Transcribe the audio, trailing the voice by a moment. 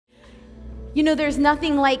You know, there's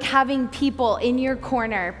nothing like having people in your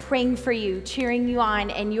corner praying for you, cheering you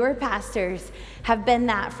on, and your pastors have been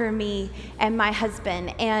that for me and my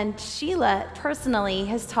husband. And Sheila personally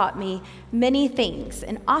has taught me many things.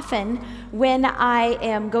 And often when I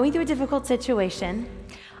am going through a difficult situation,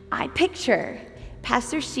 I picture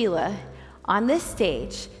Pastor Sheila on this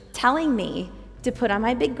stage telling me to put on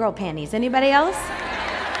my big girl panties. Anybody else?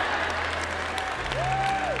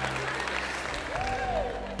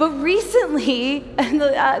 But recently,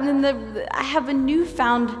 I have a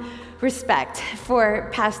newfound respect for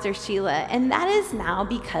Pastor Sheila, and that is now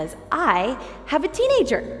because I have a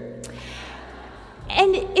teenager.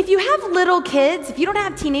 And if you have little kids, if you don't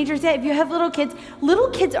have teenagers yet, if you have little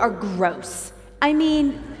kids are gross. I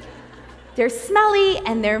mean, they're smelly,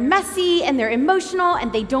 and they're messy, and they're emotional,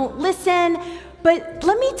 and they don't listen. But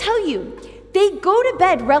let me tell you, they go to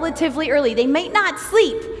bed relatively early. They might not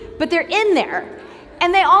sleep, but they're in there.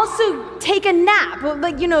 And they also take a nap,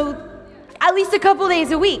 like, you know, at least a couple days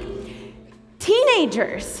a week.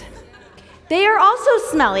 Teenagers, they are also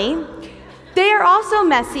smelly. They are also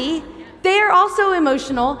messy. They are also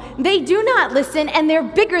emotional. They do not listen, and they're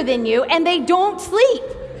bigger than you, and they don't sleep.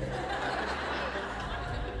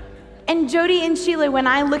 And Jody and Sheila, when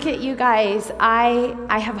I look at you guys, I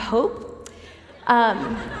have hope.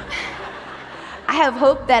 I have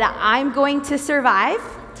hope that I'm going to survive.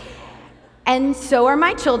 And so are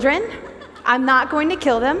my children. I'm not going to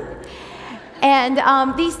kill them. And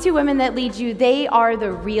these two women that lead you, they are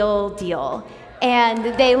the real deal.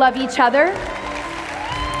 And they love each other.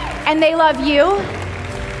 And they love you.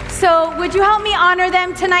 So would you help me honor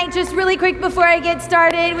them tonight just really quick before I get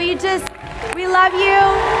started? We love you.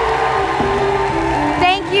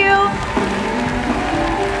 Thank you.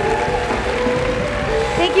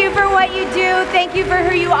 Thank you for what you do. Thank you for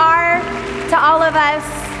who you are to all of us.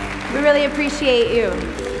 We really appreciate you.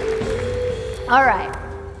 All right.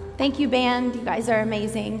 Thank you, band. You guys are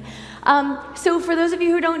amazing. So for those of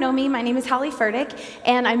you who don't know me, my name is Furtick,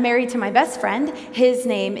 and I'm married to my best friend. His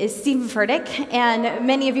name is Stephen Furtick, and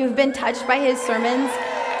many of you have been touched by his sermons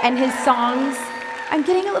and his songs. I'm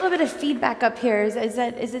getting a little bit of feedback up here. Does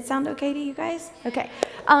it sound okay to you guys? Okay.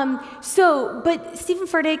 But Stephen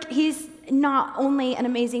Furtick, he's not only an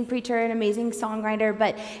amazing preacher, an amazing songwriter,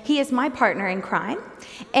 but he is my partner in crime.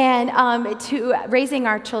 And to raising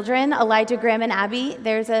our children, Elijah, Graham, and Abby,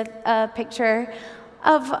 there's a picture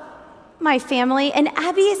of my family. And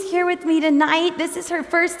Abby is here with me tonight. This is her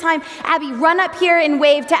first time. Abby, run up here and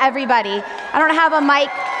wave to everybody. I don't have a mic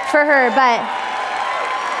for her, but...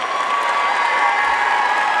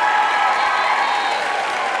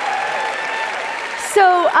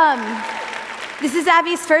 So, this is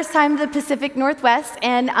Abby's first time to the Pacific Northwest,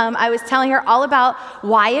 and I was telling her all about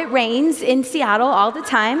why it rains in Seattle all the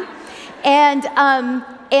time. And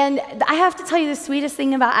I have to tell you the sweetest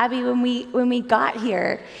thing about Abby when we got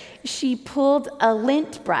here. She pulled a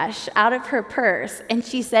lint brush out of her purse, and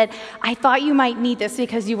she said, "I thought you might need this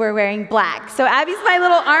because you were wearing black." So Abby's my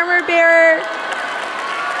little armor bearer.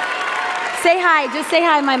 Say hi. Just say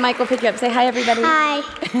hi. My mic will pick you up. Say hi, everybody. Hi.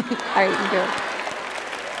 All right, you do it.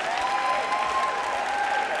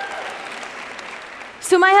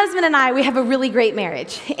 So my husband and I, we have a really great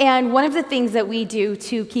marriage. And one of the things that we do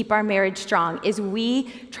to keep our marriage strong is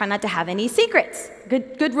we try not to have any secrets.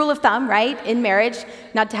 Good rule of thumb, right? In marriage,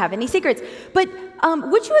 not to have any secrets. But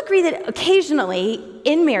would you agree that occasionally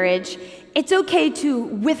in marriage, it's okay to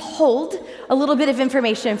withhold a little bit of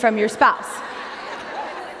information from your spouse?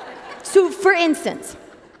 So for instance,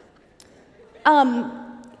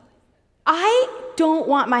 I don't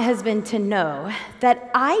want my husband to know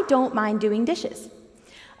that I don't mind doing dishes.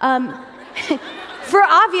 For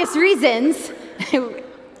obvious reasons,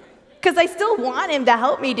 because I still want him to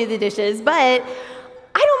help me do the dishes, but I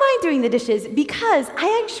don't mind doing the dishes because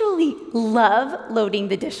I actually love loading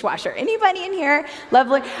the dishwasher. Anybody in here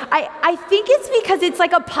love I think it's because it's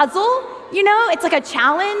like a puzzle, you know? It's like a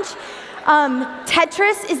challenge.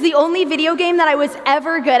 Tetris is the only video game that I was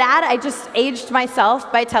ever good at. I just aged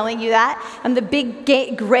myself by telling you that. I'm the big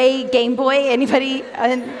gray Game Boy. Anybody?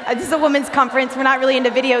 This is a women's conference. We're not really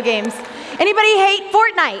into video games. Anybody hate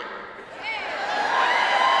Fortnite?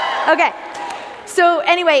 Okay. So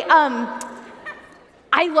anyway,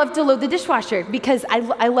 I love to load the dishwasher because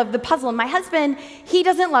I love the puzzle. And my husband, he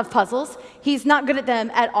doesn't love puzzles. He's not good at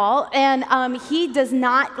them at all. And he does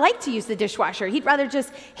not like to use the dishwasher. He'd rather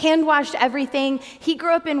just hand wash everything. He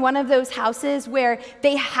grew up in one of those houses where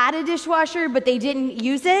they had a dishwasher, but they didn't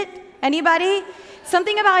use it. Anybody?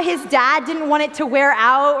 Something about his dad didn't want it to wear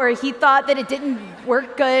out, or he thought that it didn't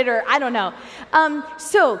work good, or I don't know.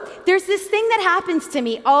 So there's this thing that happens to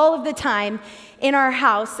me all of the time. in our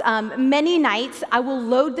house, many nights I will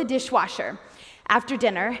load the dishwasher after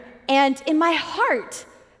dinner, and in my heart,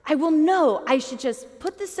 I will know I should just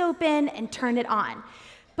put the soap in and turn it on.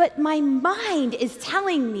 But my mind is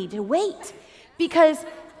telling me to wait because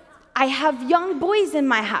I have young boys in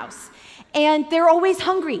my house, and they're always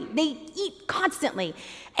hungry. They eat constantly.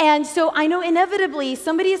 And so I know inevitably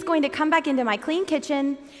somebody is going to come back into my clean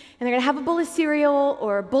kitchen, and they're going to have a bowl of cereal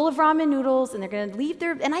or a bowl of ramen noodles, and they're going to leave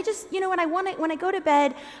their, and I just, when I go to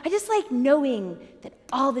bed, I just like knowing that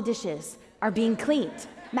all the dishes are being cleaned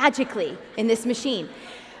magically in this machine.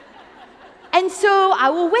 And so I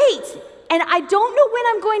will wait, and I don't know when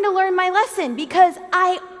I'm going to learn my lesson because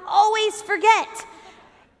I always forget.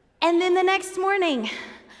 And then the next morning,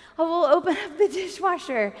 I will open up the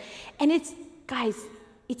dishwasher, and guys,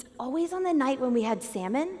 it's always on the night when we had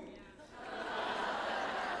salmon.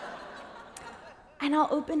 And I'll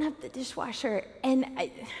open up the dishwasher, and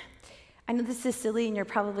I know this is silly, and you're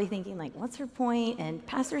probably thinking, like, what's her point? And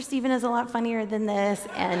Pastor Stephen is a lot funnier than this.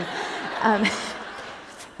 And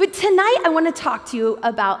but tonight, I want to talk to you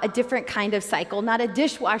about a different kind of cycle, not a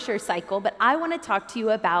dishwasher cycle, but I want to talk to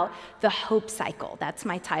you about the hope cycle. That's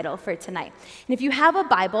my title for tonight. And if you have a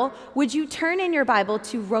Bible, would you turn in your Bible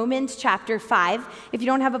to Romans chapter 5? If you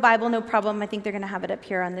don't have a Bible, no problem. I think they're going to have it up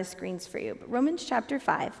here on the screens for you. But Romans chapter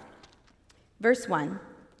 5, verse 1.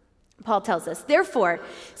 Paul tells us, therefore,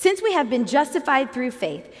 since we have been justified through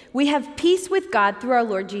faith, we have peace with God through our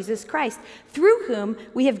Lord Jesus Christ, through whom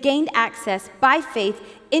we have gained access by faith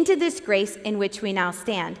into this grace in which we now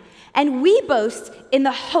stand. And we boast in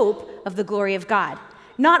the hope of the glory of God.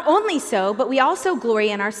 Not only so, but we also glory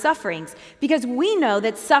in our sufferings, because we know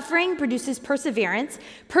that suffering produces perseverance,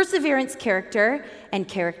 perseverance character, and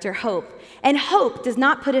character hope. And hope does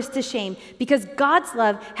not put us to shame, because God's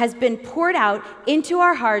love has been poured out into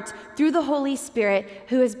our hearts through the Holy Spirit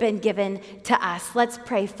who has been given to us. Let's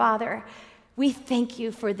pray. Father, we thank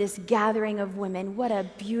you for this gathering of women. What a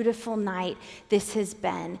beautiful night this has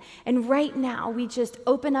been. And right now, we just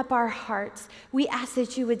open up our hearts. We ask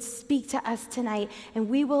that you would speak to us tonight, and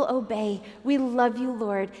we will obey. We love you,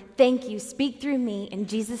 Lord. Thank you. Speak through me. In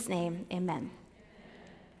Jesus' name, amen.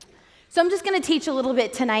 So I'm just going to teach a little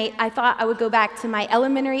bit tonight. I thought I would go back to my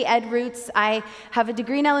elementary ed roots. I have a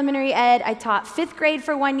degree in elementary ed. I taught 5th grade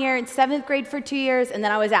for 1 year and 7th grade for 2 years, and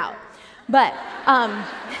then I was out. But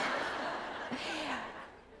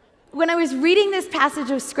when I was reading this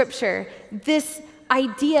passage of Scripture, this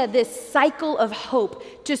idea, this cycle of hope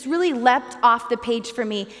just really leapt off the page for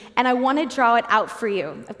me, and I want to draw it out for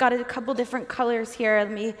you. I've got a couple different colors here.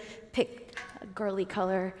 Let me pick a girly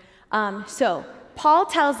color. So Paul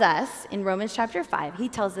tells us in Romans chapter 5, he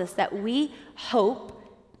tells us that we hope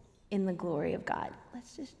in the glory of God.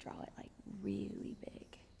 Let's just draw it like really big.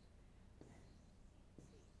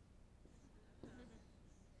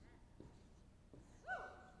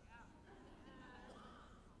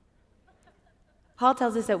 Paul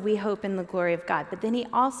tells us that we hope in the glory of God, but then he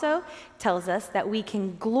also tells us that we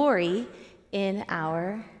can glory in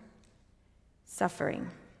our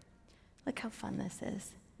suffering. Look how fun this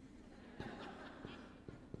is.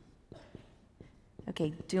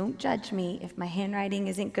 Okay, don't judge me if my handwriting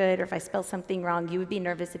isn't good or if I spell something wrong. You would be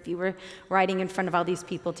nervous if you were writing in front of all these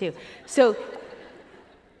people too. So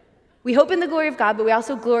we hope in the glory of God, but we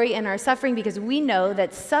also glory in our suffering because we know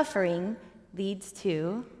that suffering leads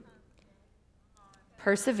to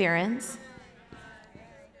perseverance,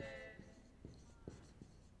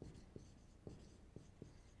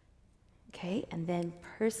 okay, and then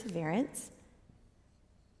perseverance,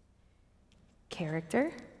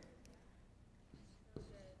 character,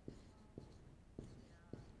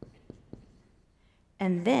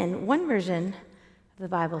 and then one version of the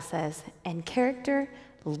Bible says, and character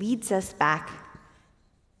leads us back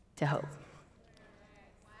to hope.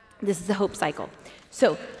 This is the hope cycle.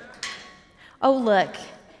 So, oh, look,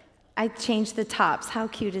 I changed the tops. How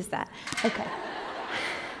cute is that? Okay.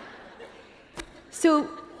 So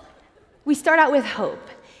we start out with hope.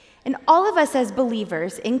 And all of us as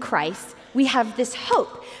believers in Christ, we have this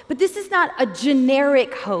hope. But this is not a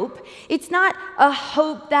generic hope. It's not a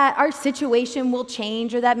hope that our situation will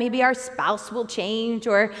change or that maybe our spouse will change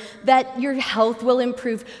or that your health will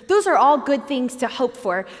improve. Those are all good things to hope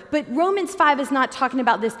for. But Romans 5 is not talking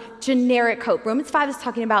about this generic hope. Romans 5 is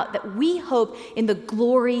talking about that we hope in the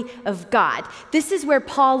glory of God. This is where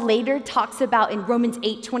Paul later talks about in Romans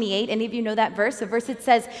 8:28. Any of you know that verse? The verse that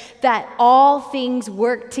says that all things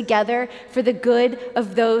work together for the good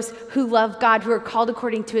of those who love God, who are called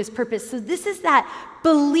according to his purpose. So this is that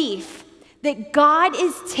belief that God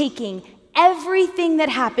is taking everything that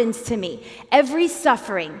happens to me, every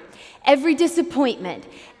suffering, every disappointment,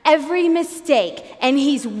 every mistake, and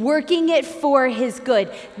he's working it for his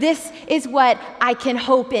good. This is what I can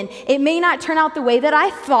hope in. It may not turn out the way that I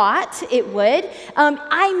thought it would.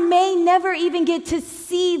 I may never even get to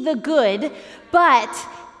see the good, but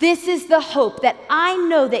this is the hope that I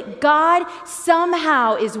know that God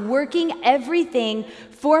somehow is working everything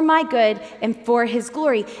for my good and for his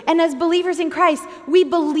glory. And as believers in Christ, we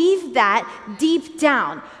believe that deep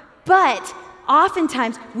down. But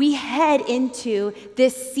oftentimes, we head into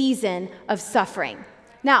this season of suffering.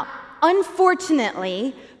 Now,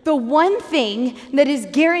 unfortunately, the one thing that is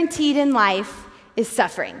guaranteed in life is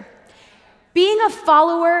suffering. Being a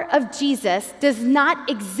follower of Jesus does not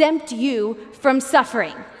exempt you from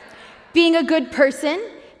suffering. Being a good person,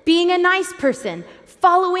 being a nice person,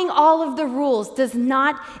 following all of the rules does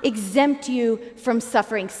not exempt you from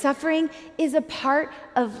suffering. Suffering is a part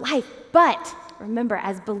of life, but remember,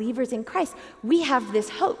 as believers in Christ, we have this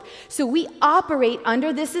hope. So we operate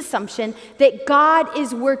under this assumption that God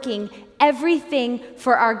is working everything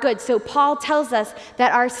for our good. So Paul tells us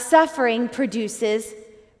that our suffering produces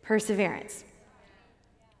perseverance.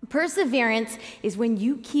 Perseverance is when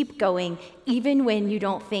you keep going even when you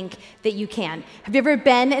don't think that you can. Have you ever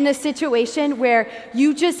been in a situation where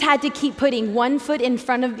you just had to keep putting one foot in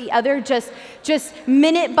front of the other, just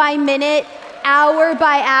minute by minute, hour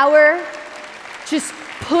by hour? Just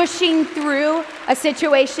pushing through a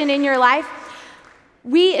situation in your life?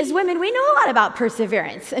 We as women, we know a lot about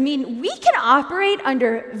perseverance. I mean, we can operate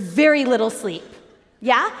under very little sleep,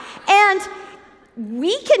 yeah? And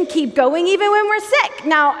we can keep going even when we're sick.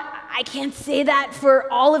 Now, I can't say that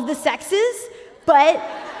for all of the sexes, but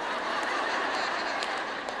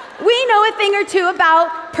we know a thing or two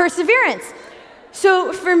about perseverance.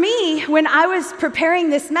 So for me, when I was preparing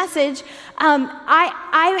this message,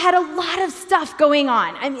 I had a lot of stuff going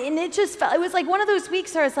on. I mean, it was like one of those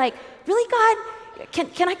weeks where I was like, really, God,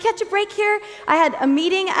 can I catch a break here? I had a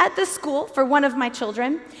meeting at the school for one of my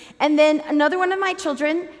children, and then another one of my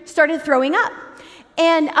children started throwing up.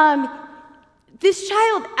 And this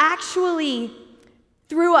child actually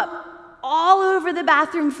threw up all over the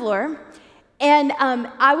bathroom floor. And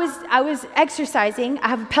I was exercising. I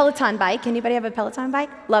have a Peloton bike. Anybody have a Peloton bike?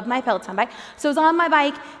 Love my Peloton bike. So I was on my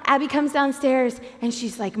bike. Abby comes downstairs, and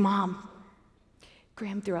she's like, Mom,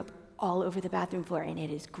 Graham threw up all over the bathroom floor, and it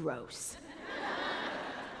is gross.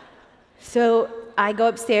 So I go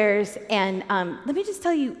upstairs, and let me just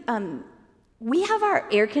tell you, we have our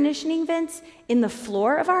air conditioning vents in the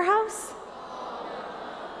floor of our house.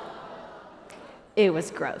 It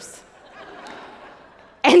was gross.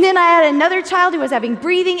 And then I had another child who was having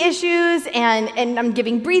breathing issues, and I'm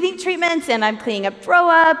giving breathing treatments, and I'm cleaning up throw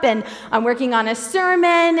up, and I'm working on a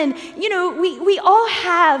sermon. And, you know, we all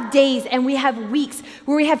have days and we have weeks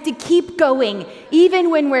where we have to keep going,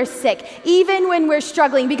 even when we're sick, even when we're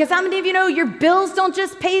struggling, because how many of you know your bills don't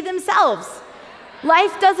just pay themselves?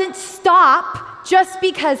 Life doesn't stop just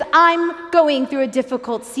because I'm going through a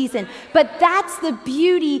difficult season. But that's the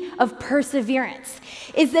beauty of perseverance,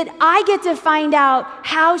 is that I get to find out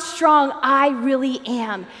how strong I really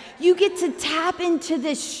am. You get to tap into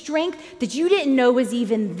this strength that you didn't know was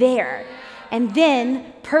even there. And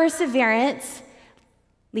then perseverance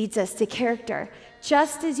leads us to character.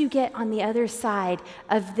 Just as you get on the other side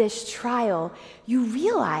of this trial, you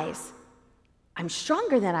realize I'm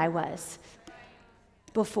stronger than I was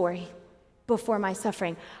before my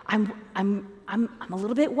suffering. I'm a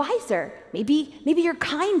little bit wiser. Maybe you're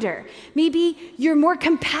kinder. Maybe you're more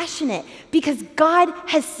compassionate because God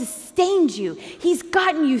has sustained you. He's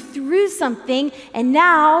gotten you through something, and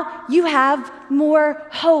now you have more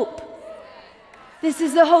hope. This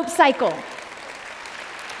is the hope cycle.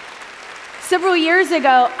 Several years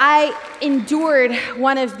ago, I endured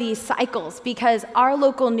one of these cycles because our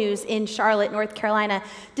local news in Charlotte, North Carolina,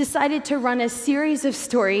 decided to run a series of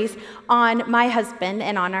stories on my husband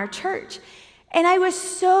and on our church. And I was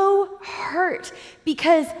so hurt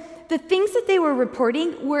because the things that they were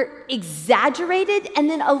reporting were exaggerated, and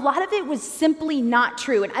then a lot of it was simply not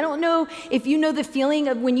true. And I don't know if you know the feeling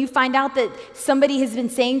of when you find out that somebody has been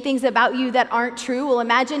saying things about you that aren't true. Well,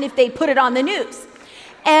 imagine if they put it on the news.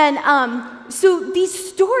 And so these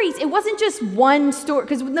stories, it wasn't just one story,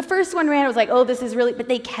 because when the first one ran, I was like, oh, this is really, but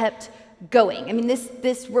they kept going. I mean,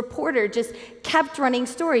 this reporter just kept running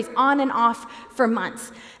stories on and off for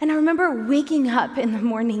months. And I remember waking up in the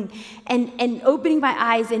morning and opening my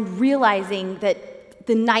eyes and realizing that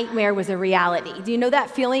the nightmare was a reality. Do you know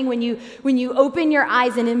that feeling when you open your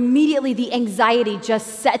eyes and immediately the anxiety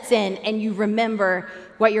just sets in and you remember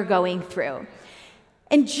what you're going through?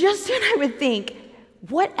 And just when I would think,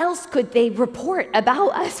 what else could they report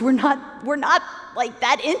about us? We're not like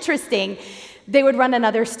that interesting. they would run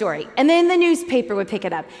another story. And then the newspaper would pick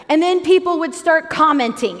it up. And then people would start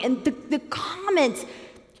commenting. And the comments,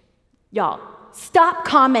 y'all, stop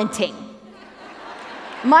commenting.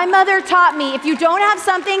 My mother taught me, if you don't have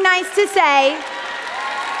something nice to say,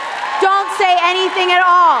 don't say anything at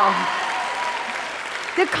all.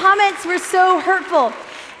 The comments were so hurtful.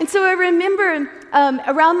 And so I remember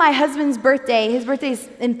around my husband's birthday, his birthday's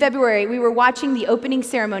in February, we were watching the opening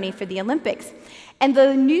ceremony for the Olympics. And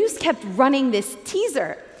the news kept running this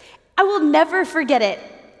teaser. I will never forget it.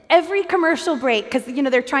 Every commercial break, because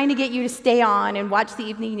they're trying to get you to stay on and watch the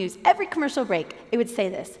evening news. Every commercial break, it would say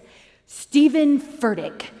this: Stephen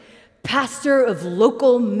Furtick, pastor of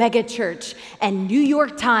local megachurch and New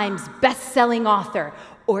York Times best-selling author,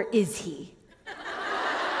 or is he?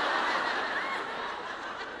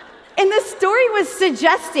 And the story was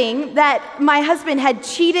suggesting that my husband had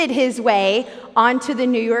cheated his way onto the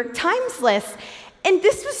New York Times list. And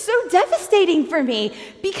this was so devastating for me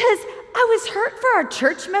because I was hurt for our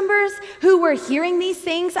church members who were hearing these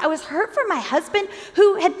things. I was hurt for my husband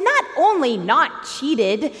who had not only not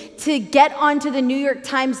cheated to get onto the New York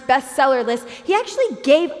Times bestseller list, he actually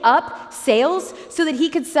gave up sales so that he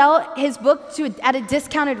could sell his book at a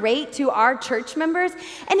discounted rate to our church members.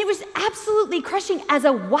 And it was absolutely crushing as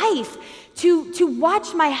a wife to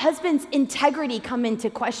watch my husband's integrity come into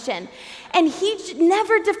question. And he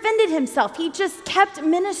never defended himself. He just kept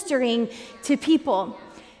ministering to people.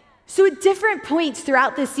 So at different points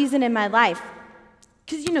throughout this season in my life,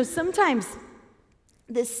 because sometimes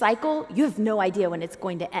this cycle, you have no idea when it's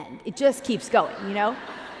going to end. It just keeps going,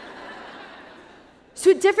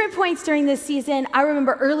 So at different points during this season, I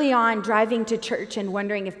remember early on driving to church and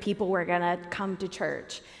wondering if people were gonna come to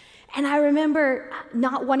church. And I remember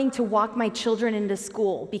not wanting to walk my children into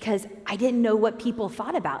school because I didn't know what people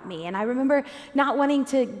thought about me. And I remember not wanting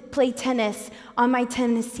to play tennis on my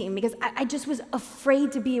tennis team because I just was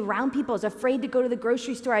afraid to be around people. I was afraid to go to the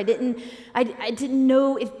grocery store. I didn't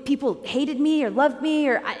know if people hated me or loved me,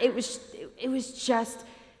 or it was just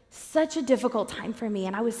such a difficult time for me,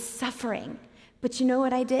 and I was suffering. But you know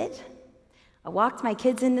what I did? I walked my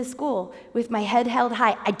kids into school with my head held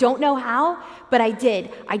high. I don't know how, but I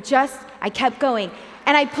did. I kept going.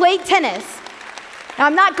 And I played tennis. Now,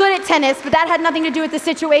 I'm not good at tennis, but that had nothing to do with the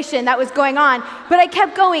situation that was going on. But I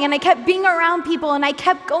kept going, and I kept being around people, and I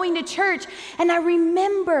kept going to church. And I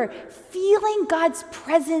remember feeling God's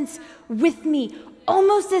presence with me,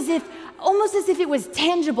 almost as if it was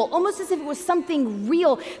tangible, almost as if it was something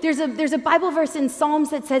real. There's a Bible verse in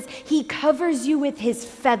Psalms that says, He covers you with His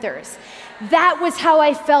feathers. That was how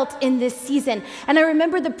I felt in this season. And I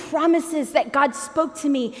remember the promises that God spoke to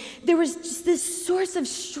me. There was just this source of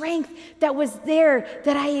strength that was there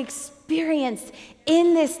that I experienced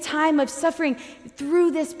in this time of suffering through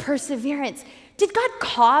this perseverance. Did God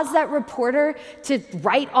cause that reporter to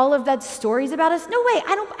write all of that stories about us? No way,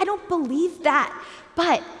 I don't believe that.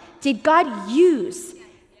 But did God use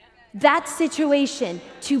that situation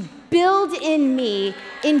to build in me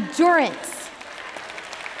endurance?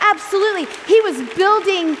 Absolutely. He was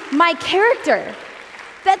building my character.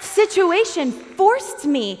 That situation forced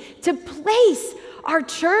me to place our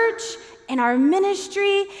church and our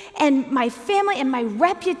ministry and my family and my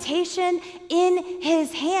reputation in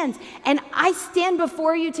His hands. And I stand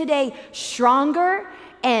before you today stronger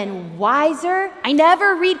and wiser. I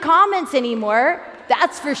never read comments anymore,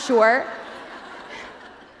 that's for sure.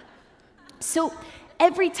 So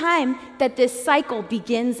every time that this cycle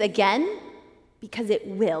begins again, because it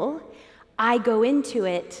will, I go into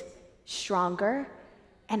it stronger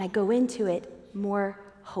and I go into it more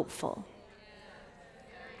hopeful.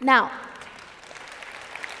 Now,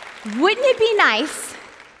 wouldn't it be nice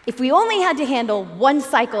if we only had to handle one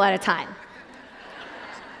cycle at a time?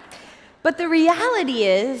 But the reality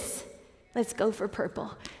is, let's go for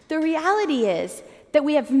purple. The reality is that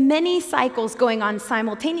we have many cycles going on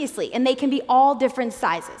simultaneously, and they can be all different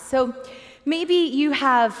sizes. So maybe you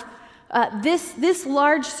have this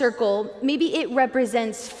large circle, maybe it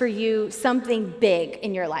represents for you something big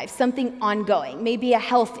in your life, something ongoing, maybe a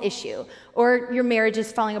health issue, or your marriage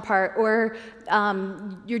is falling apart, or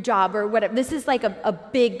your job, or whatever. This is like a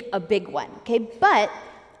big one, okay? But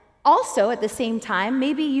also at the same time,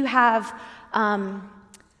 maybe you have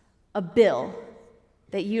a bill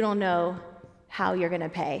that you don't know how you're gonna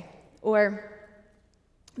pay, or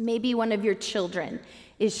maybe one of your children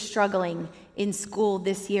is struggling in school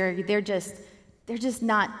this year. They're just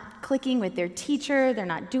not clicking with their teacher. They're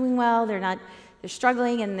not doing well. They're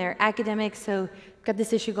struggling in their academics. So you've got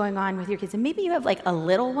this issue going on with your kids. And maybe you have like a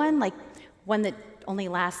little one, like one that only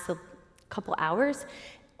lasts a couple hours.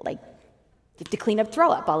 Like you have to clean up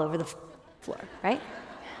throw up all over the floor, right?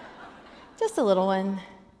 just a little one.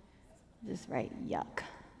 Just write yuck.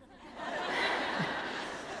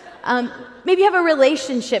 Maybe you have a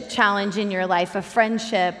relationship challenge in your life, a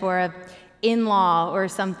friendship or an in-law or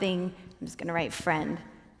something. I'm just going to write friend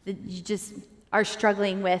that you just are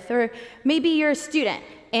struggling with. Or maybe you're a student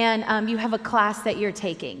and you have a class that you're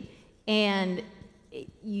taking and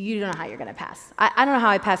you don't know how you're going to pass. I don't know how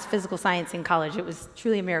I passed physical science in college. It was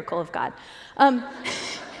truly a miracle of God.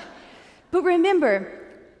 But remember,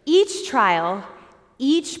 each trial,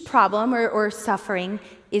 each problem or suffering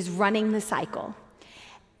is running the cycle.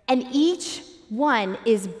 And each one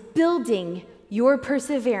is building your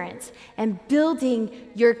perseverance and building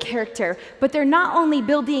your character. But they're not only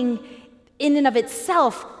building in and of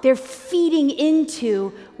itself, they're feeding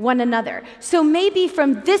into one another. So maybe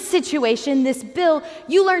from this situation, this bill,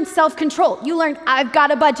 you learn self-control. You learn, I've got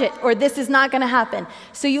a budget, or this is not going to happen.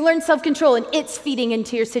 So you learn self-control, and it's feeding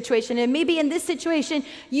into your situation. And maybe in this situation,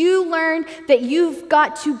 you learn that you've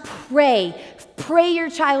got to pray your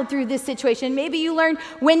child through this situation. Maybe you learn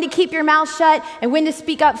when to keep your mouth shut and when to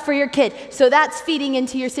speak up for your kid. So that's feeding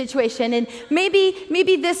into your situation. And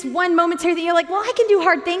maybe this one momentary that you're like, well, I can do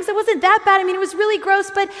hard things. It wasn't that bad. I mean, it was really gross,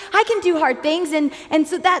 but I can do hard things. And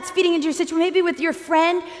so that's feeding into your situation. Maybe with your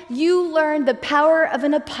friend, you learn the power of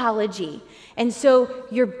an apology. And so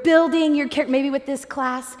you're building your character. Maybe with this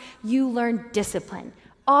class, you learn discipline.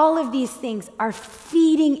 All of these things are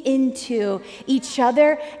feeding into each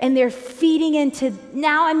other, and they're feeding into,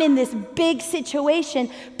 now I'm in this big situation,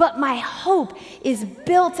 but my hope is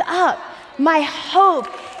built up. My hope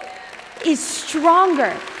is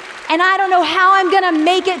stronger. And I don't know how I'm going to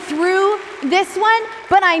make it through this one,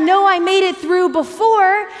 but I know I made it through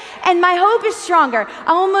before, and my hope is stronger. I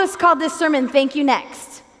almost called this sermon, Thank You Next.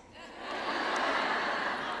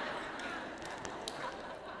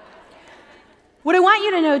 What I want you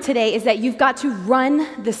to know today is that you've got to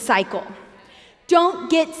run the cycle. Don't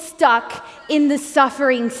get stuck in the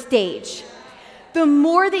suffering stage. The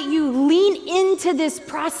more that you lean into this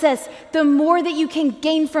process, the more that you can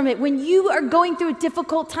gain from it. When you are going through a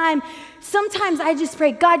difficult time, sometimes I just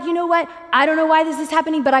pray, God, you know what? I don't know why this is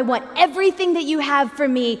happening, but I want everything that you have for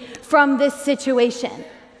me from this situation.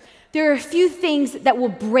 There are a few things that will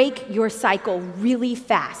break your cycle really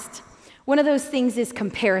fast. One of those things is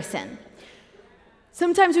comparison.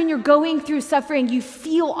 Sometimes when you're going through suffering, you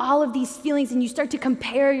feel all of these feelings and you start to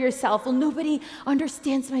compare yourself. Well, nobody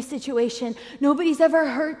understands my situation. Nobody's ever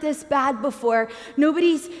hurt this bad before.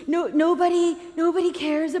 Nobody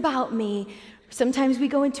cares about me. Sometimes we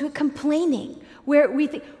go into a complaining where we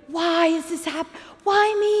think, why is this happening?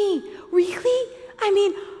 Why me? Really? I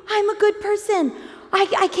mean, I'm a good person.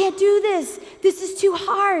 I can't do this. This is too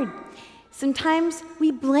hard. Sometimes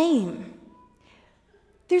we blame.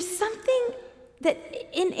 There's something that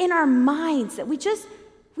in our minds that we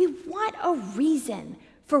want a reason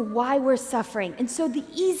for why we're suffering. And so the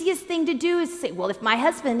easiest thing to do is say, well, if my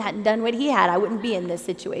husband hadn't done what he had, I wouldn't be in this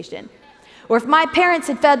situation. Or if my parents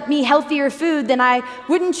had fed me healthier food, then I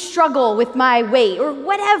wouldn't struggle with my weight, or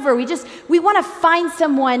whatever. We want to find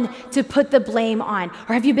someone to put the blame on.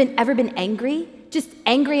 Or have you ever been angry? Just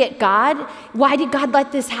angry at God? Why did God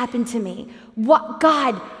let this happen to me? What,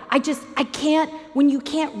 God, I can't, when you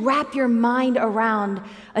can't wrap your mind around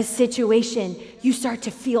a situation, you start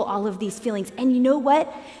to feel all of these feelings. And you know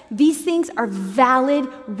what? These things are valid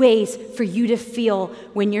ways for you to feel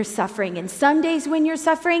when you're suffering. And some days when you're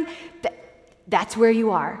suffering, that's where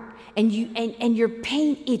you are. And your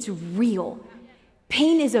pain, it's real.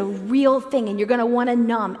 Pain is a real thing, and you're going to want to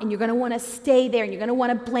numb, and you're going to want to stay there, and you're going to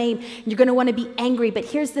want to blame, and you're going to want to be angry. But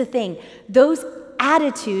here's the thing. Those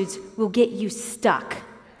attitudes will get you stuck.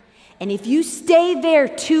 And if you stay there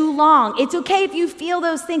too long, it's okay if you feel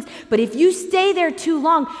those things, but if you stay there too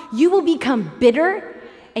long, you will become bitter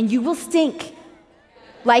and you will stink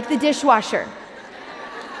like the dishwasher.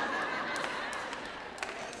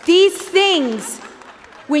 These things,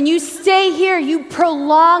 when you stay here, you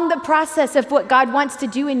prolong the process of what God wants to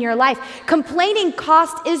do in your life. Complaining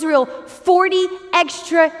cost Israel 40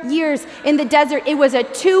 extra years in the desert. It was a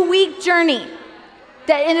 2-week journey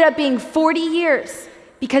that ended up being 40 years.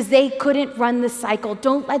 Because they couldn't run the cycle.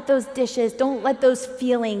 Don't let those dishes, don't let those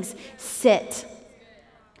feelings sit.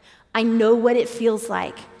 I know what it feels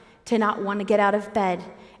like to not want to get out of bed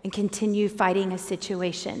and continue fighting a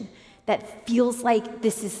situation that feels like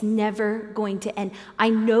this is never going to end. I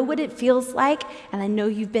know what it feels like, and I know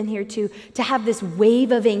you've been here too, to have this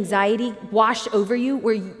wave of anxiety wash over you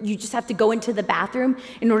where you just have to go into the bathroom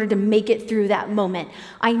in order to make it through that moment.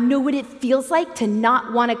 I know what it feels like to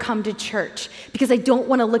not want to come to church because I don't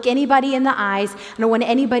want to look anybody in the eyes. I don't want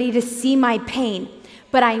anybody to see my pain.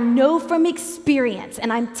 But I know from experience,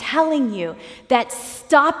 and I'm telling you, that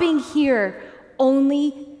stopping here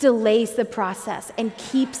only delays the process and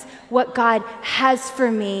keeps what God has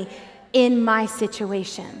for me in my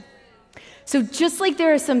situation. So just like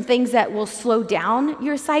there are some things that will slow down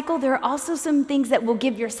your cycle, there are also some things that will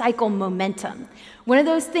give your cycle momentum. One of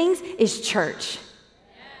those things is church.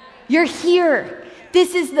 You're here.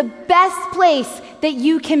 This is the best place that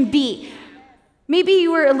you can be. Maybe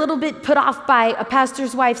you were a little bit put off by a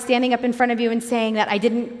pastor's wife standing up in front of you and saying that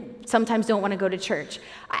sometimes don't want to go to church.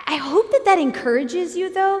 I hope that encourages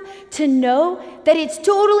you, though, to know that it's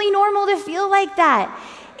totally normal to feel like that.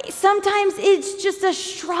 Sometimes it's just a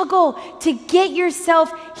struggle to get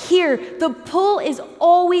yourself here. The pull is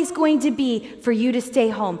always going to be for you to stay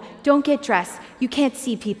home. Don't get dressed. You can't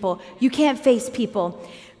see people. You can't face people.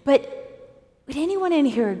 But would anyone in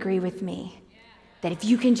here agree with me that if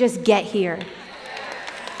you can just get here,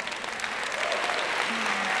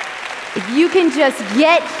 if you can just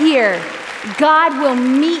get here, God will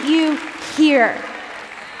meet you here.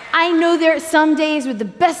 I know there are some days where the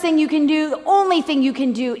best thing you can do, the only thing you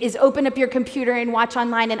can do is open up your computer and watch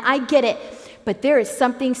online, and I get it. But there is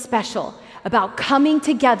something special about coming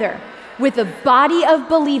together with a body of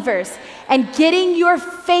believers and getting your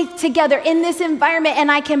faith together in this environment,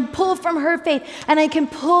 and I can pull from her faith and I can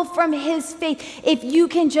pull from his faith. If you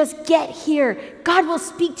can just get here, God will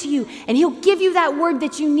speak to you and he'll give you that word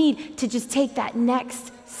that you need to just take that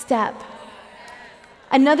next step.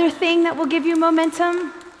 Another thing that will give you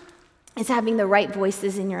momentum is having the right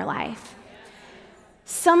voices in your life.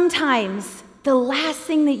 Sometimes the last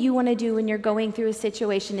thing that you want to do when you're going through a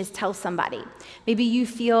situation is tell somebody. Maybe you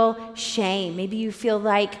feel shame. Maybe you feel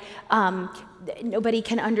like nobody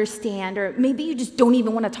can understand, or maybe you just don't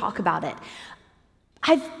even want to talk about it.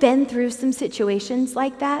 I've been through some situations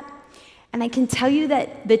like that, and I can tell you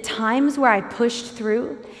that the times where I pushed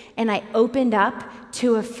through and I opened up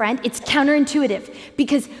to a friend, it's counterintuitive,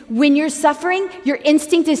 because when you're suffering, your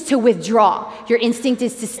instinct is to withdraw. Your instinct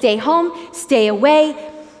is to stay home, stay away.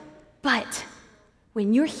 But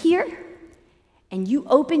when you're here and you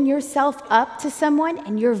open yourself up to someone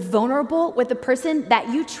and you're vulnerable with a person that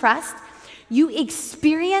you trust, you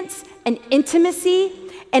experience an intimacy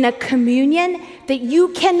and a communion that you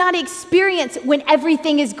cannot experience when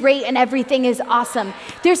everything is great and everything is awesome.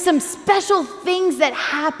 There's some special things that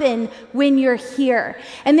happen when you're here.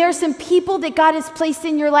 And there are some people that God has placed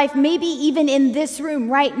in your life, maybe even in this room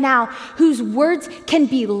right now, whose words can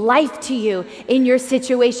be life to you in your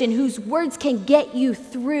situation, whose words can get you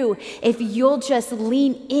through if you'll just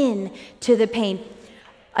lean in to the pain.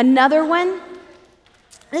 Another one,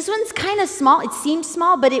 this one's kind of small. It seems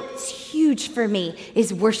small, but it's huge for me,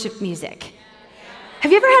 is worship music. Have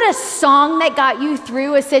you ever had a song that got you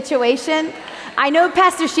through a situation? I know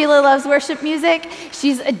Pastor Sheila loves worship music.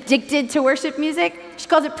 She's addicted to worship music. She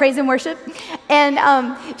calls it praise and worship.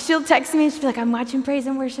 And she'll text me and she'll be like, I'm watching praise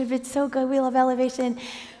and worship. It's so good. We love Elevation.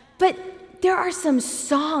 But there are some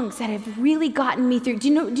songs that have really gotten me through. Do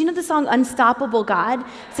you know the song Unstoppable God?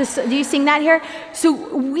 So, do you sing that here? So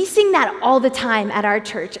we sing that all the time at our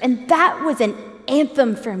church, and that was an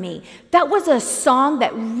anthem for me. That was a song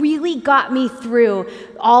that really got me through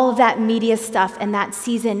all of that media stuff and that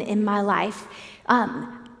season in my life.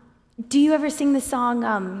 Do you ever sing the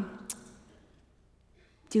song,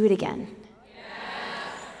 Do It Again?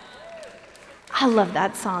 I love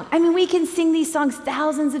that song. I mean, we can sing these songs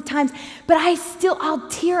thousands of times, but I'll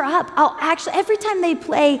tear up. Every time they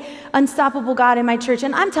play Unstoppable God in my church,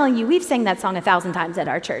 and I'm telling you, we've sang that song 1,000 times at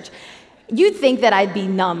our church. You'd think that I'd be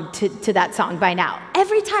numb to that song by now.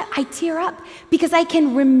 Every time I tear up because I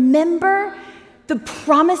can remember the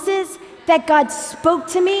promises that God spoke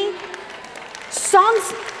to me.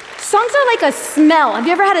 Songs are like a smell. Have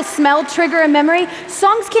you ever had a smell trigger a memory?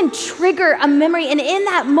 Songs can trigger a memory, and in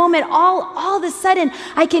that moment, all of a sudden,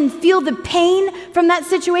 I can feel the pain from that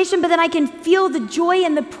situation, but then I can feel the joy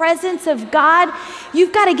and the presence of God.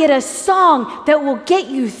 You've got to get a song that will get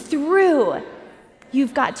you through.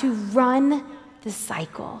 You've got to run the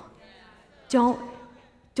cycle.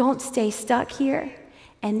 Don't stay stuck here,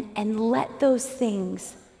 and let those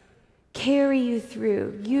things carry you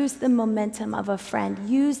through. Use the momentum of a friend.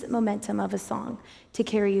 Use the momentum of a song to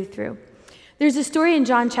carry you through. There's a story in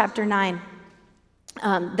John chapter 9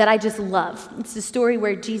 that I just love. It's the story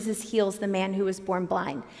where Jesus heals the man who was born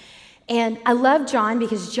blind. And I love John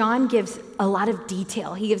because John gives a lot of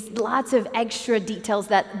detail. He gives lots of extra details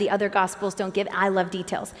that the other Gospels don't give. I love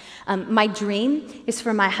details. My dream is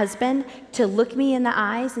for my husband to look me in the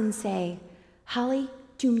eyes and say, Holly,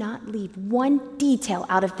 do not leave one detail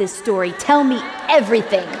out of this story. Tell me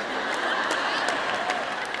everything.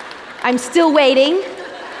 I'm still waiting.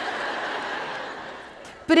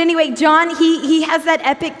 But anyway, John, he has that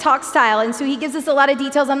epic talk style, and so he gives us a lot of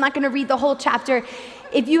details. I'm not going to read the whole chapter.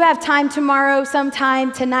 If you have time tomorrow,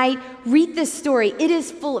 sometime tonight, read this story. It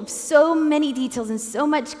is full of so many details and so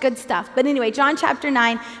much good stuff. But anyway, John chapter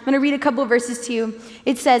 9, I'm going to read a couple of verses to you.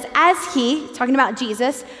 It says, as he, talking about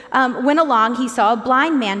Jesus, went along, he saw a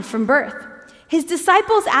blind man from birth. His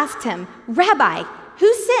disciples asked him, Rabbi,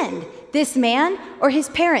 who sinned, this man or his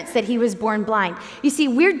parents, that he was born blind? You see,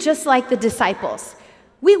 we're just like the disciples.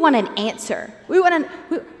 We want an answer.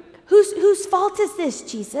 Whose fault is this,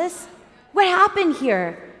 Jesus? What happened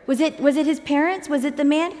here? Was it his parents? Was it the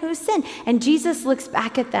man who sinned? And Jesus looks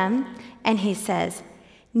back at them and he says,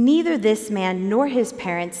 neither this man nor his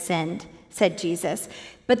parents sinned, said Jesus,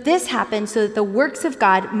 but this happened so that the works of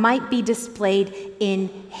God might be displayed in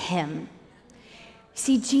him.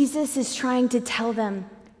 See, Jesus is trying to tell them,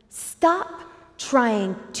 stop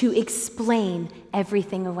trying to explain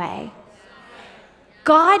everything away.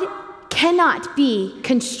 God cannot be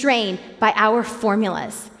constrained by our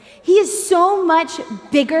formulas. He is so much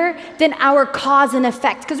bigger than our cause and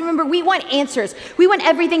effect. Because remember, we want answers. We want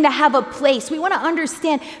everything to have a place. We want to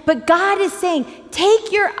understand. But God is saying,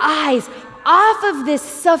 take your eyes off of this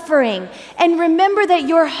suffering and remember that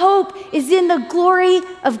your hope is in the glory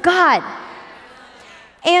of God.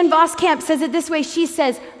 Ann Voskamp says it this way. She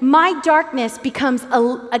says, my darkness becomes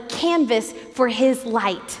a canvas for his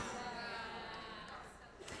light.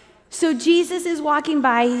 So Jesus is walking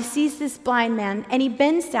by, he sees this blind man, and he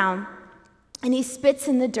bends down, and he spits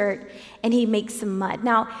in the dirt, and he makes some mud.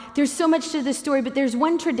 Now, there's so much to this story, but there's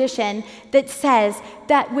one tradition that says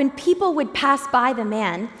that when people would pass by the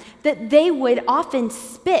man, that they would often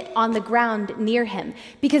spit on the ground near him,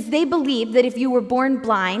 because they believed that if you were born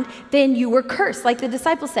blind, then you were cursed, like the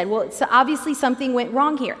disciples said. Well, so obviously something went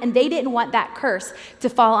wrong here, and they didn't want that curse to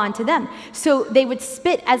fall onto them. So they would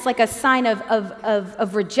spit as like a sign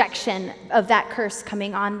of rejection of that curse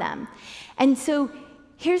coming on them. And so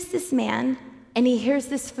here's this man, and he hears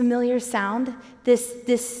this familiar sound,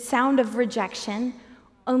 this sound of rejection,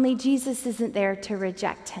 only Jesus isn't there to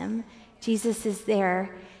reject him. Jesus is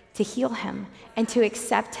there to heal him and to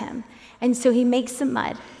accept him. And so he makes some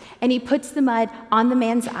mud, and he puts the mud on the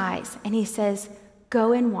man's eyes, and he says,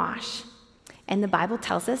 go and wash. And the Bible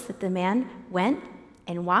tells us that the man went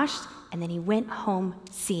and washed, and then he went home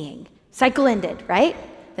seeing. Cycle ended, right?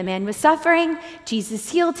 The man was suffering, Jesus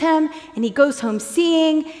healed him, and he goes home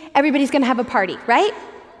seeing. Everybody's going to have a party, right?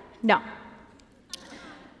 No.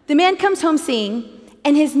 The man comes home seeing,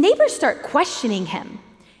 and his neighbors start questioning him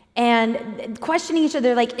and questioning each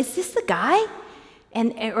other, like, is this the guy?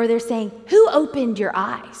 Or they're saying, who opened your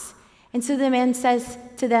eyes? And so the man says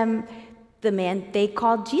to them, the man they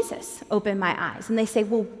called Jesus opened my eyes. And they say,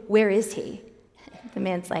 well, where is he? The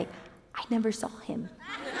man's like, I never saw him.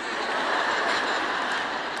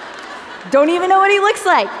 Don't even know what he looks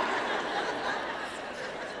like.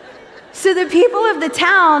 So the people of the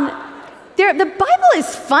town, the Bible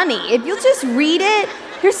is funny. If you'll just read it,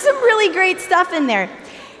 there's some really great stuff in there.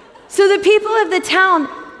 So the people of the town,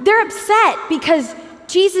 they're upset because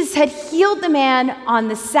Jesus had healed the man on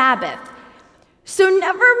the Sabbath. So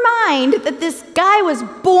never mind that this guy was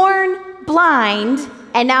born blind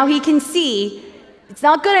and now he can see. It's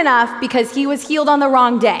not good enough because he was healed on the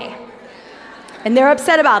wrong day. And they're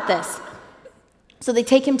upset about this. So they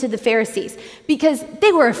take him to the Pharisees because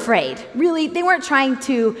they were afraid. Really, they weren't trying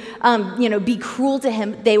to, be cruel to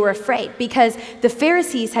him. They were afraid because the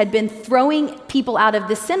Pharisees had been throwing people out of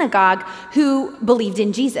the synagogue who believed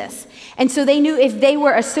in Jesus. And so they knew if they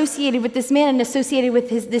were associated with this man and associated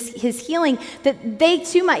with his healing, that they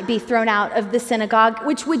too might be thrown out of the synagogue,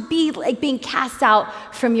 which would be like being cast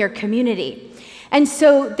out from your community. And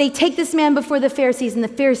so they take this man before the Pharisees, and the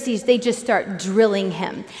Pharisees, they just start drilling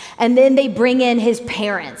him. And then they bring in his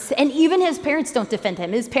parents. And even his parents don't defend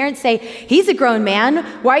him. His parents say, he's a grown man.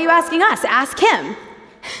 Why are you asking us? Ask him.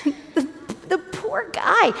 The poor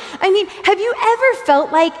guy. I mean, have you ever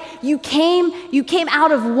felt like you came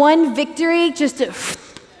out of one victory just to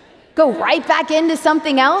go right back into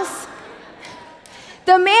something else?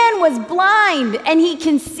 The man was blind, and he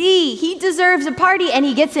can see. He deserves a party, and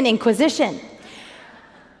he gets an inquisition.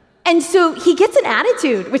 And so he gets an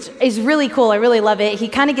attitude, which is really cool. I really love it. He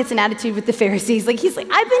kind of gets an attitude with the Pharisees. He's like,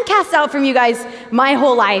 I've been cast out from you guys my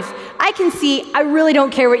whole life. I can see, I really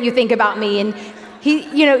don't care what you think about me. And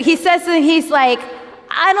he says to them, he's like,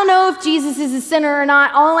 I don't know if Jesus is a sinner or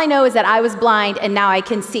not. All I know is that I was blind and now I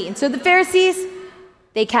can see. And so the Pharisees,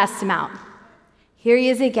 they cast him out. Here he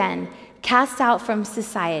is again, cast out from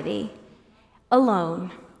society,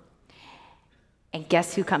 alone. And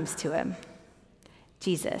guess who comes to him?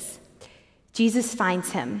 Jesus. Jesus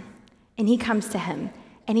finds him, and he comes to him,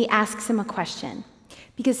 and he asks him a question.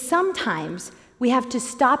 Because sometimes we have to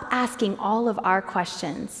stop asking all of our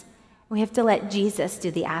questions. We have to let Jesus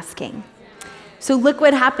do the asking. So look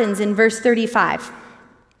what happens in verse 35.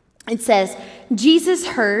 It says, Jesus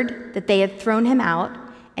heard that they had thrown him out,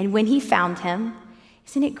 and when he found him,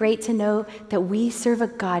 isn't it great to know that we serve a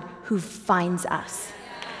God who finds us?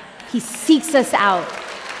 He seeks us out.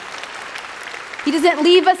 He doesn't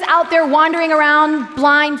leave us out there wandering around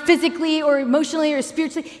blind physically or emotionally or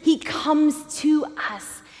spiritually. He comes to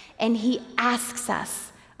us and he asks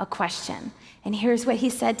us a question. And here's what he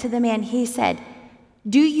said to the man. He said,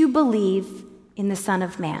 "Do you believe in the Son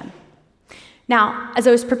of Man?" Now, as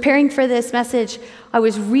I was preparing for this message, I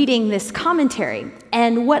was reading this commentary,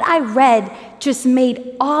 and what I read just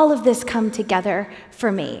made all of this come together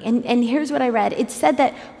for me. And here's what I read. It said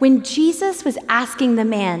that when Jesus was asking the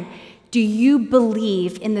man, "Do you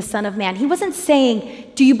believe in the Son of Man?" He wasn't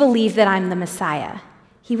saying, "Do you believe that I'm the Messiah?"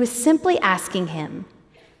 He was simply asking him,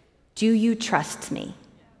 "Do you trust me?"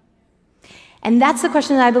 And that's the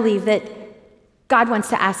question that I believe that God wants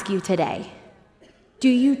to ask you today. Do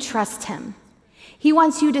you trust him? He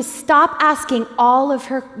wants you to stop asking all of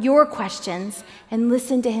your questions and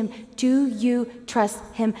listen to him. Do you trust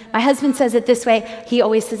him? My husband says it this way. He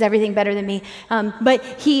always says everything better than me. But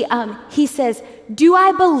he says, do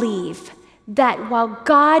I believe that while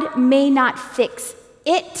God may not fix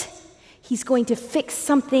it, he's going to fix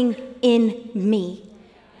something in me?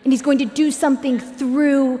 And he's going to do something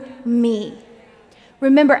through me.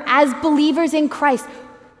 Remember, as believers in Christ,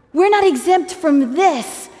 we're not exempt from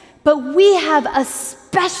this, but we have a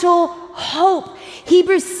special hope.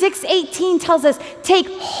 Hebrews 6:18 tells us, take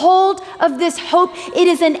hold of this hope. It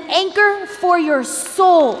is an anchor for your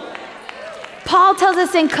soul. Paul tells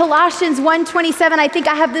us in Colossians 1:27, I think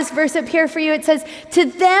I have this verse up here for you. It says, to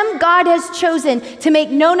them God has chosen to make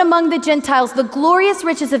known among the Gentiles the glorious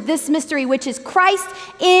riches of this mystery, which is Christ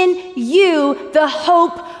in you, the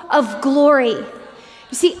hope of glory.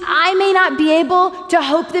 You see, I may not be able to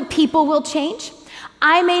hope that people will change.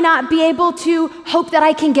 I may not be able to hope that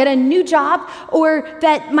I can get a new job or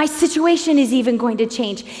that my situation is even going to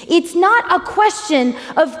change. It's not a question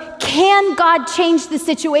of can God change the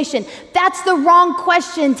situation? That's the wrong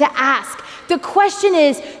question to ask. The question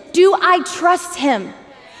is, do I trust him?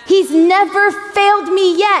 He's never failed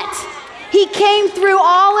me yet. He came through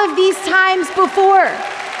all of these times before.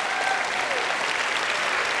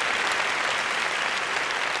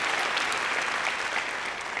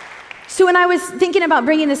 So when I was thinking about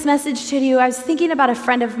bringing this message to you, I was thinking about a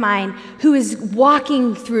friend of mine who is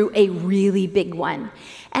walking through a really big one.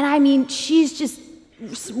 And I mean, she's just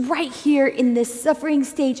right here in this suffering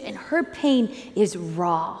stage and her pain is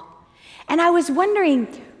raw. And I was wondering,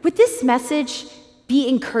 would this message be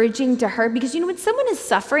encouraging to her? Because when someone is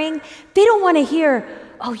suffering, they don't want to hear,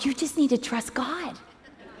 oh, you just need to trust God.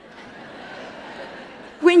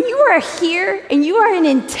 When you are here and you are in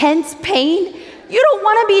intense pain, you don't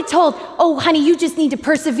want to be told, oh, honey, you just need to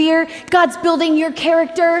persevere. God's building your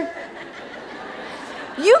character.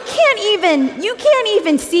 You can't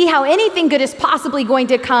even see how anything good is possibly going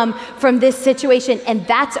to come from this situation, and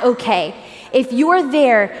that's okay. If you're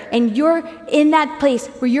there and you're in that place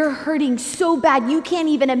where you're hurting so bad, you can't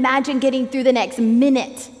even imagine getting through the next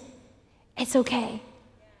minute, it's okay.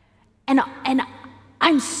 And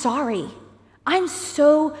I'm sorry. I'm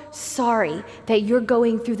so sorry that you're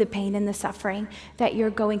going through the pain and the suffering that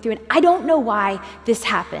you're going through. And I don't know why this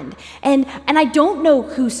happened. And I don't know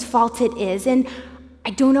whose fault it is. And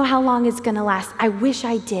I don't know how long it's going to last. I wish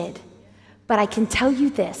I did. But I can tell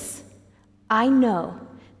you this. I know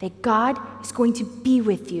that God is going to be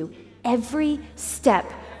with you every step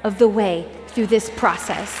of the way through this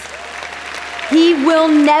process. He will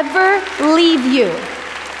never leave you.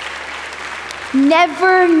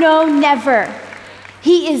 Never, no, never.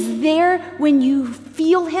 He is there when you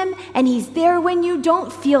feel him, and he's there when you don't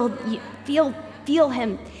feel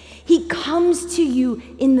him. He comes to you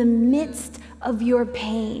in the midst of your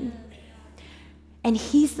pain. And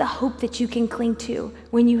he's the hope that you can cling to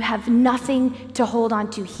when you have nothing to hold on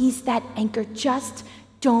to. He's that anchor. Just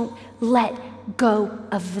don't let go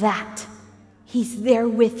of that. He's there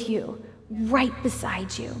with you, right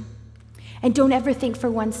beside you. And don't ever think for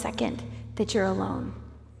 1 second that you're alone.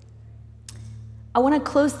 I want to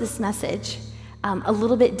close this message a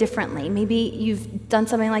little bit differently. Maybe you've done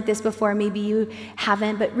something like this before, maybe you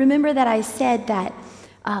haven't, but remember that I said that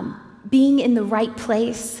being in the right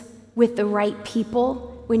place with the right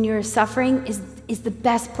people when you're suffering is the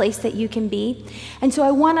best place that you can be. And so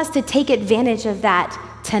I want us to take advantage of that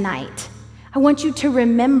tonight. I want you to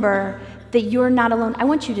remember that you're not alone. I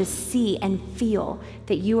want you to see and feel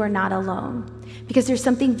that you are not alone. because there's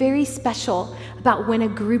something very special about when a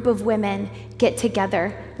group of women get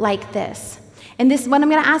together like this. And this, what I'm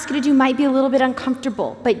gonna ask you to do might be a little bit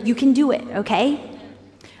uncomfortable, but you can do it, okay?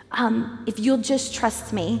 If you'll just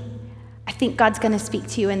trust me, I think God's gonna speak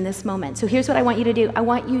to you in this moment. So here's what I want you to do. I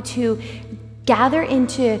want you to gather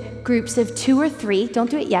into groups of 2 or 3, don't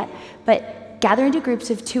do it yet, but gather into groups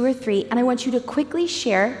of 2 or 3, and I want you to quickly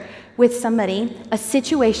share with somebody a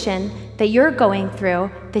situation that you're going through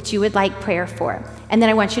that you would like prayer for. And then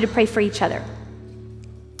I want you to pray for each other.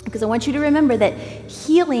 Because I want you to remember that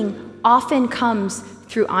healing often comes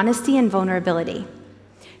through honesty and vulnerability.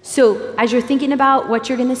 So as you're thinking about what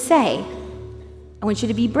you're gonna say, I want you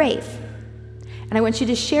to be brave. And I want you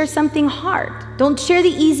to share something hard. Don't share the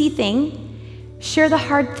easy thing, share the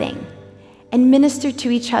hard thing, and minister to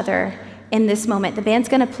each other in this moment. The band's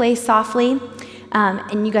gonna play softly,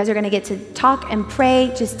 and you guys are gonna get to talk and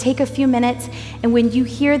pray. Just take a few minutes, and when you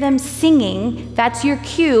hear them singing, that's your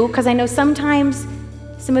cue, because I know sometimes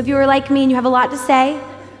some of you are like me and you have a lot to say.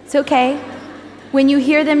 It's okay. When you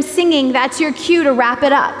hear them singing, that's your cue to wrap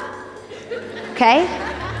it up, okay?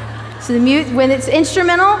 So when it's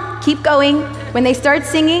instrumental, keep going. When they start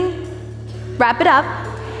singing, wrap it up.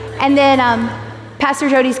 And then Pastor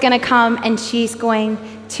Jody's gonna come and she's going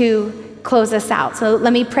to close us out. So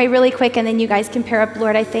let me pray really quick and then you guys can pair up.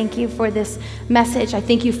 Lord, I thank you for this message. I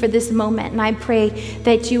thank you for this moment. And I pray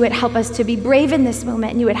that you would help us to be brave in this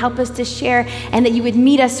moment and you would help us to share and that you would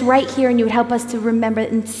meet us right here and you would help us to remember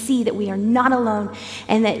and see that we are not alone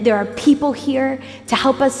and that there are people here to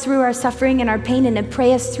help us through our suffering and our pain and to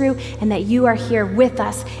pray us through and that you are here with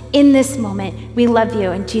us in this moment. We love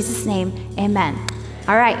you. In Jesus' name, amen.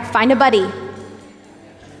 All right, find a buddy.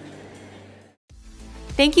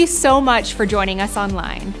 Thank you so much for joining us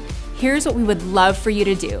online. Here's what we would love for you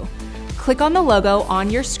to do. Click on the logo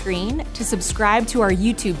on your screen to subscribe to our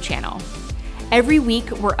YouTube channel. Every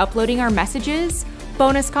week, we're uploading our messages,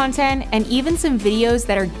 bonus content, and even some videos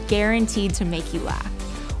that are guaranteed to make you laugh.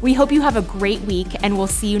 We hope you have a great week, and we'll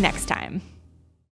see you next time.